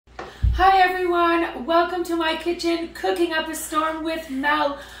Hi everyone, welcome to my kitchen, Cooking Up a Storm with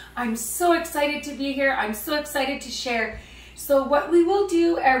Mel. I'm so excited to be here. I'm so excited to share. So what we will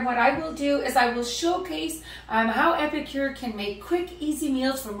do, and what I will do, is I will showcase how Epicure can make quick, easy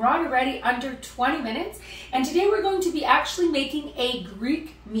meals from raw to ready under 20 minutes. And today we're going to be actually making a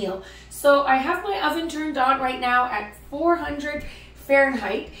Greek meal. So I have my oven turned on right now at 400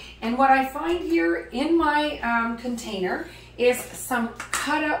 Fahrenheit. And what I find here in my container is some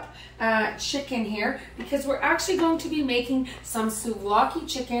cut up chicken here, because we're actually going to be making some souvlaki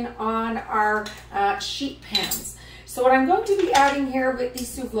chicken on our sheet pans. So what I'm going to be adding here with the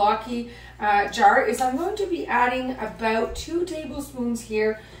souvlaki jar is I'm going to be adding about 2 tablespoons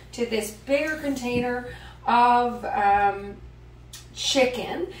here to this bigger container of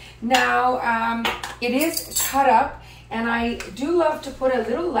chicken. Now it is cut up, and I do love to put a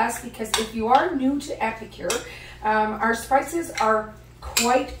little less, because if you are new to Epicure, our spices are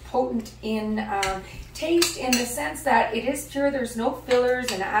quite potent in taste, in the sense that it is pure. There's no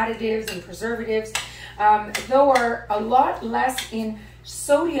fillers and additives and preservatives, though are a lot less in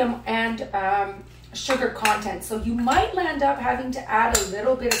sodium and sugar content. So you might land up having to add a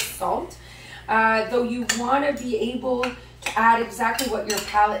little bit of salt, though you want to be able to add exactly what your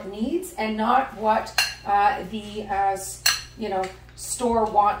palate needs and not what the store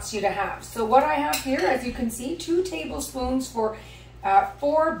wants you to have. So what I have here, as you can see, 2 tablespoons for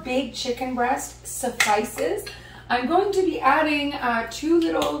 4 big chicken breast suffices. I'm going to be adding 2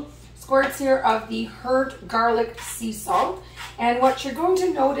 little squirts here of the herb garlic sea salt. And what you're going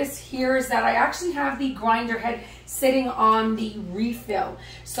to notice here is that I actually have the grinder head sitting on the refill.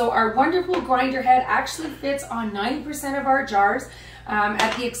 So our wonderful grinder head actually fits on 90% of our jars,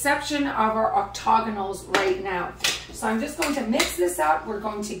 at the exception of our octagonals right now. So I'm just going to mix this up. We're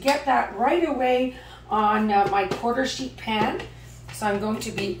going to get that right away on my quarter sheet pan. So I'm going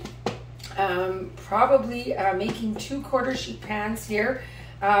to be probably making 2 quarter sheet pans here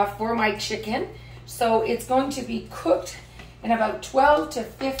for my chicken. So it's going to be cooked in about 12 to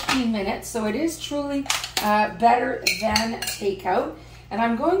 15 minutes. So it is truly better than takeout. And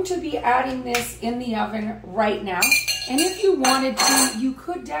I'm going to be adding this in the oven right now. And if you wanted to, you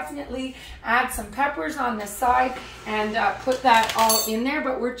could definitely add some peppers on the side and put that all in there.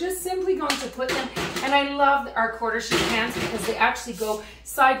 But we're just simply going to put them. And I love our quarter sheet pans because they actually go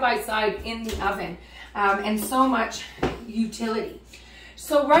side by side in the oven, and so much utility.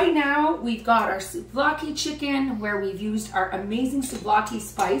 So right now we've got our souvlaki chicken, where we've used our amazing souvlaki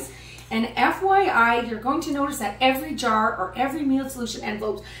spice. And FYI, you're going to notice that every jar or every meal solution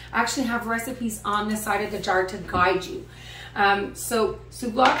envelopes actually have recipes on the side of the jar to guide you. So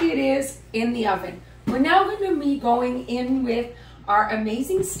souvlaki it is in the oven. We're now going to be going in with our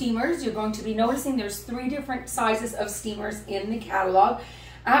amazing steamers. You're going to be noticing there's 3 different sizes of steamers in the catalog.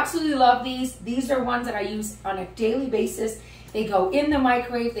 Absolutely love these. These are ones that I use on a daily basis. They go in the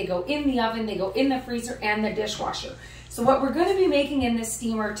microwave, they go in the oven, they go in the freezer and the dishwasher. So what we're going to be making in this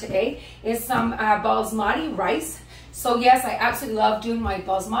steamer today is some basmati rice. So yes, I absolutely love doing my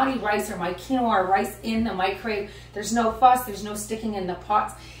basmati rice or my quinoa rice in the microwave. There's no fuss, there's no sticking in the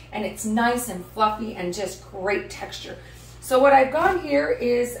pots, and it's nice and fluffy and just great texture. So what I've got here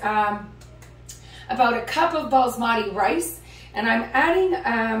is about a cup of basmati rice, and I'm adding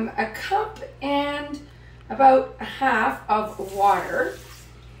a cup and about half of water.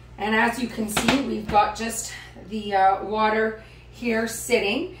 And as you can see, we've got just the water here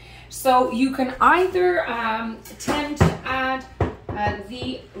sitting. So you can either tend to add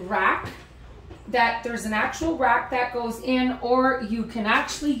the rack, that there's an actual rack that goes in, or you can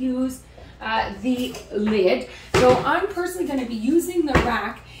actually use the lid. So I'm personally going to be using the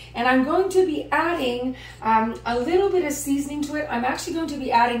rack, and I'm going to be adding a little bit of seasoning to it. I'm actually going to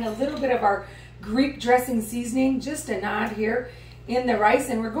be adding a little bit of our Greek dressing seasoning, just a nod here, in the rice.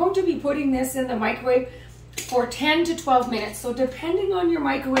 And we're going to be putting this in the microwave for 10 to 12 minutes. So depending on your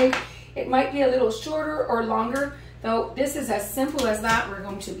microwave, it might be a little shorter or longer, though this is as simple as that. We're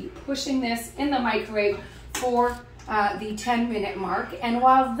going to be pushing this in the microwave for the 10-minute mark. And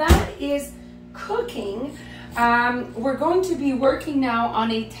while that is cooking, we're going to be working now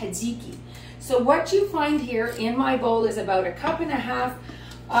on a tzatziki. So what you find here in my bowl is about a cup and a half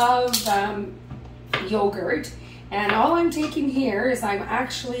of yogurt. And all I'm taking here is I'm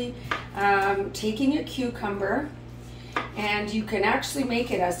actually taking a cucumber, and you can actually make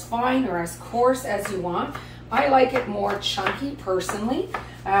it as fine or as coarse as you want. I like it more chunky personally,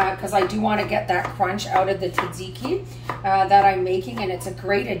 because I do want to get that crunch out of the tzatziki that I'm making, and it's a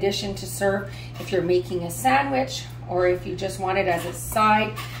great addition to serve if you're making a sandwich or if you just want it as a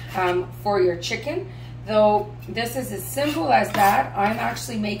side for your chicken. though this is as simple as that, I'm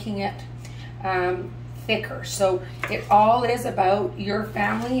actually making it thicker. So it all is about your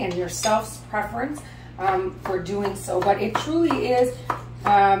family and your self's preference for doing so. But it truly is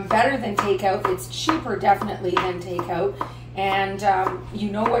better than takeout. It's cheaper definitely than takeout. And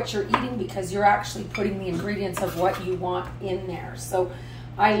you know what you're eating because you're actually putting the ingredients of what you want in there. So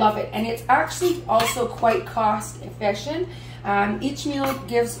I love it. And it's actually also quite cost efficient. Each meal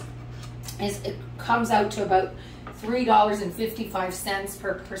it comes out to about $3.55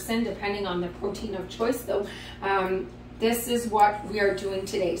 per person, depending on the protein of choice. Though this is what we are doing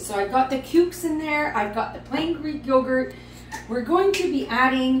today. So I've got the cukes in there. I've got the plain Greek yogurt. We're going to be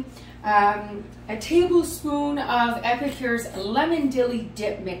adding a tablespoon of Epicure's lemon dilly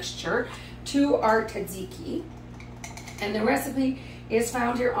dip mixture to our tzatziki. And the recipe is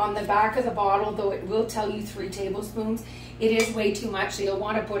found here on the back of the bottle, though it will tell you 3 tablespoons. It is way too much, so you'll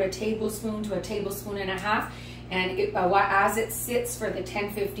want to put a tablespoon to a tablespoon and a half. And as it sits for the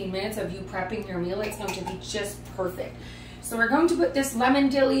 10-15 minutes of you prepping your meal, it's going to be just perfect. So we're going to put this lemon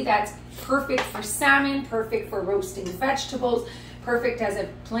dilly that's perfect for salmon, perfect for roasting vegetables, perfect as a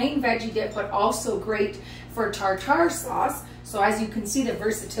plain veggie dip, but also great for tartare sauce. So as you can see, the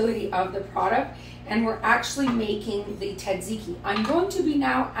versatility of the product. And we're actually making the tzatziki. I'm going to be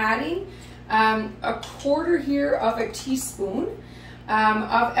now adding a quarter here of a teaspoon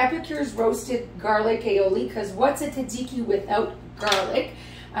of Epicure's roasted garlic aioli, because what's a tzatziki without garlic?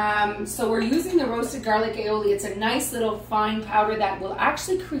 So we're using the roasted garlic aioli. It's a nice little fine powder that will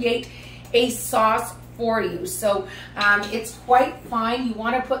actually create a sauce for you. So it's quite fine. You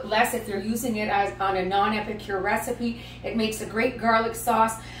want to put less if you're using it as on a non-Epicure recipe. It makes a great garlic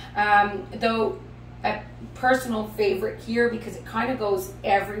sauce, though a personal favorite here because it kind of goes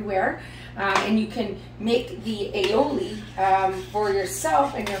everywhere. And you can make the aioli for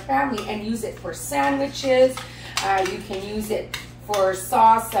yourself and your family and use it for sandwiches. You can use it for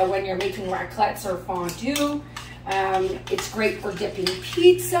sauce when you're making raclettes or fondue. It's great for dipping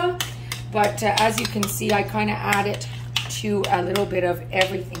pizza. But as you can see, I kind of add it to a little bit of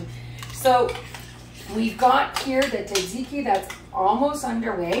everything. So we've got here the tzatziki that's almost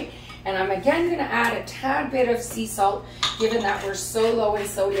underway. And I'm again going to add a tad bit of sea salt, given that we're so low in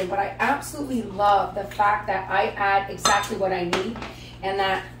sodium. But I absolutely love the fact that I add exactly what I need, and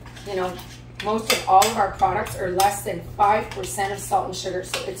that, you know, most of all of our products are less than 5% of salt and sugar.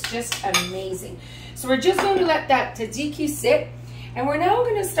 So it's just amazing. So we're just going to let that tzatziki sit. And we're now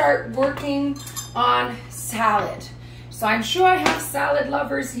going to start working on salad. So I'm sure I have salad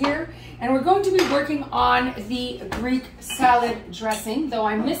lovers here. And we're going to be working on the Greek salad dressing, though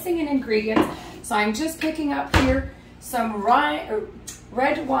I'm missing an ingredient. So I'm just picking up here some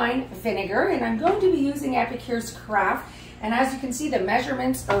red wine vinegar, and I'm going to be using Epicure's Craft. And as you can see, the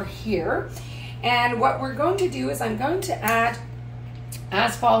measurements are here. And what we're going to do is I'm going to add,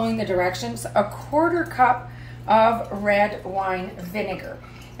 as following the directions, a quarter cup of red wine vinegar.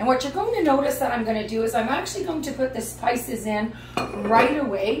 And what you're going to notice that I'm going to do is I'm actually going to put the spices in right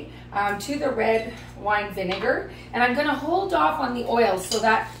away to the red wine vinegar. And I'm going to hold off on the oil so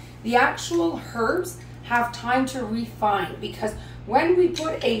that the actual herbs have time to refine. Because when we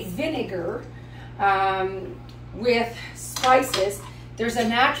put a vinegar with spices, there's a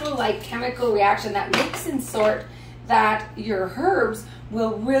natural chemical reaction that makes in sort that your herbs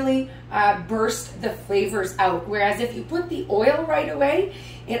will really burst the flavors out. Whereas if you put the oil right away,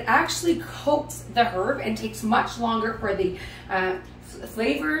 it actually coats the herb and takes much longer for the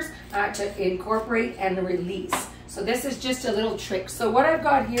flavors to incorporate and release. So this is just a little trick. So what I've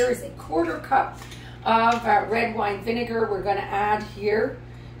got here is a quarter cup of red wine vinegar. We're going to add here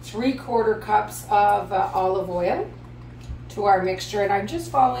 3/4 cups of olive oil to our mixture. And I'm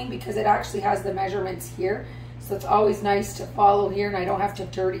just following because it actually has the measurements here. So it's always nice to follow here, and I don't have to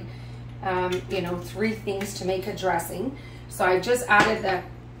dirty, you know, 3 things to make a dressing. So I just added the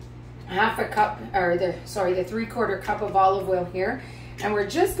the 3/4 cup of olive oil here, and we're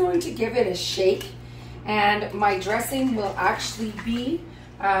just going to give it a shake. And my dressing will actually be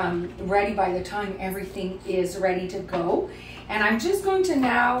ready by the time everything is ready to go. And I'm just going to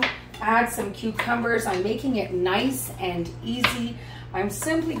now add some cucumbers. I'm making it nice and easy. I'm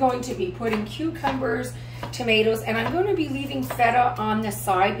simply going to be putting cucumbers, tomatoes, and I'm going to be leaving feta on the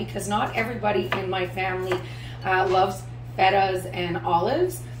side because not everybody in my family loves fetas and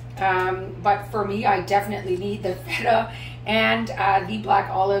olives. But for me, I definitely need the feta and the black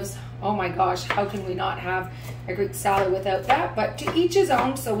olives. Oh my gosh, how can we not have a Greek salad without that? But to each his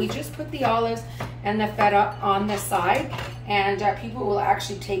own. So we just put the olives and the feta on the side, and people will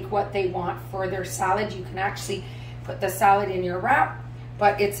actually take what they want for their salad. You can actually put the salad in your wrap,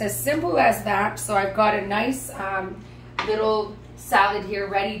 but it's as simple as that. So I've got a nice little salad here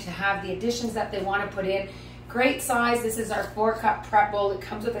ready to have the additions that they want to put in. Great size. This is our 4-cup prep bowl. It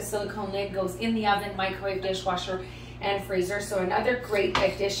comes with a silicone lid, goes in the oven, microwave, dishwasher, and freezer. So another great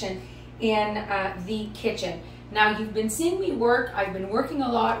addition in the kitchen. Now, you've been seeing me work. I've been working a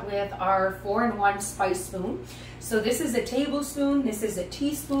lot with our 4-in-1 spice spoon. So this is a tablespoon, this is a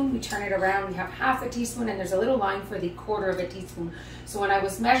teaspoon. We turn it around, we have half a teaspoon, and there's a little line for the 1/4 of a teaspoon. So when I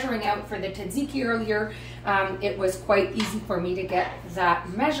was measuring out for the tzatziki earlier, it was quite easy for me to get that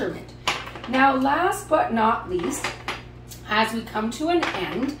measurement. Now, last but not least, as we come to an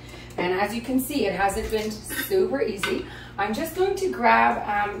end, and as you can see, it hasn't been super easy, I'm just going to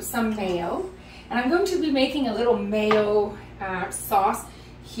grab some mayo. And I'm going to be making a little mayo sauce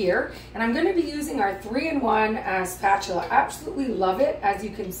here. And I'm going to be using our 3-in-1 spatula. Absolutely love it. As you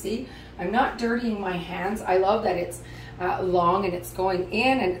can see, I'm not dirtying my hands. I love that it's long and it's going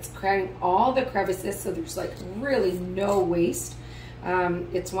in and it's creating all the crevices. So there's like really no waste.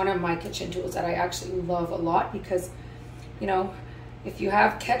 It's one of my kitchen tools that I actually love a lot because, you know, if you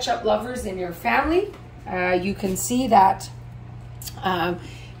have ketchup lovers in your family, you can see that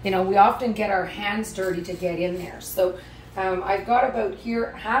you know, we often get our hands dirty to get in there. So I've got about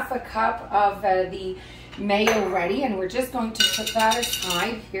here half a cup of the mayo ready, and we're just going to put that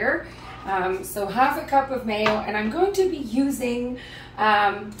aside here. So half a cup of mayo, and I'm going to be using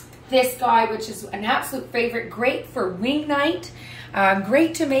this guy, which is an absolute favorite, great for wing night,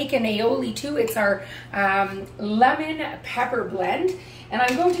 great to make an aioli too. It's our lemon pepper blend, and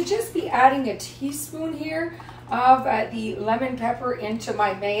I'm going to just be adding a teaspoon here of the lemon pepper into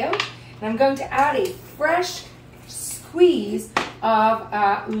my mayo, and I'm going to add a fresh squeeze of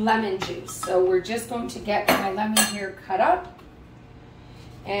lemon juice. So we're just going to get my lemon here cut up,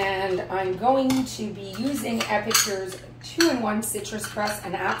 and I'm going to be using Epicure's 2-in-1 citrus press,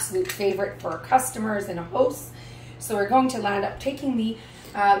 an absolute favorite for customers and hosts. So we're going to land up taking the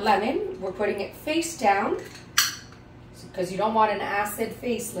lemon, we're putting it face down because you don't want an acid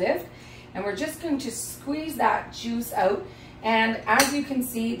facelift. And we're just going to squeeze that juice out. And as you can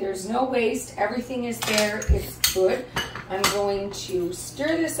see, there's no waste. Everything is there. It's good. I'm going to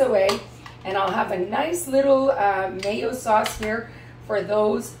stir this away, and I'll have a nice little mayo sauce here for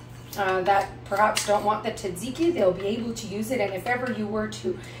those that perhaps don't want the tzatziki. They'll be able to use it. And if ever you were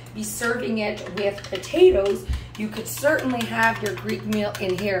to be serving it with potatoes, you could certainly have your Greek meal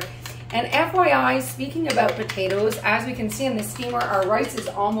in here. And FYI, speaking about potatoes, as we can see in the steamer, our rice is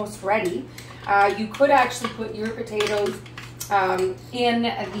almost ready. You could actually put your potatoes in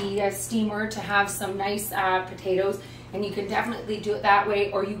the steamer to have some nice potatoes, and you can definitely do it that way,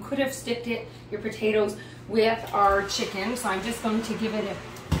 or you could have sticked your potatoes with our chicken. So I'm just going to give it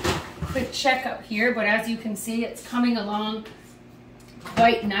a quick check up here, but as you can see, it's coming along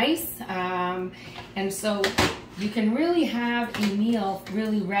quite nice. And so you can really have a meal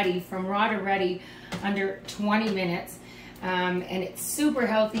really ready, from raw to ready, under 20 minutes. And it's super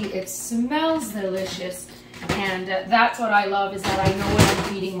healthy. It smells delicious. And that's what I love, is that I know what I'm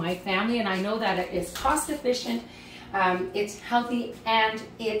feeding my family, and I know that it is cost efficient, it's healthy, and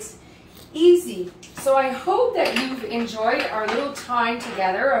it's easy. So I hope that you've enjoyed our little time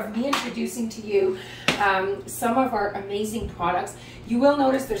together of me introducing to you some of our amazing products. You will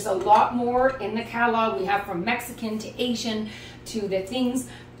notice there's a lot more in the catalog. We have from Mexican to Asian to the things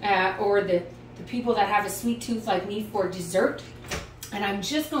or the people that have a sweet tooth like me for dessert. And I'm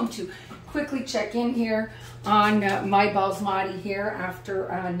just going to quickly check in here on my basmati here after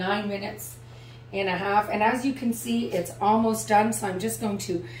 9 minutes and a half. And as you can see, it's almost done. So I'm just going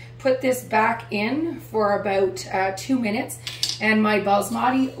to put this back in for about 2 minutes, and my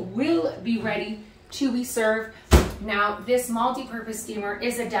basmati will be ready to be served. Now, this multi-purpose steamer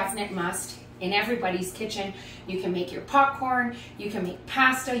is a definite must in everybody's kitchen. You can make your popcorn, you can make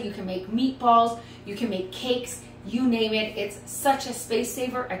pasta, you can make meatballs, you can make cakes, you name it. It's such a space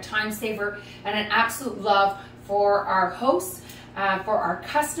saver, a time saver, and an absolute love for our hosts, for our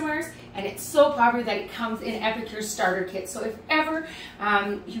customers, and it's so popular that it comes in Epicure starter kit. So if ever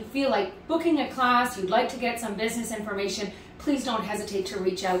you feel like booking a class, you'd like to get some business information, please don't hesitate to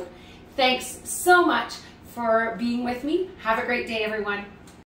reach out. Thanks so much for being with me. Have a great day, everyone.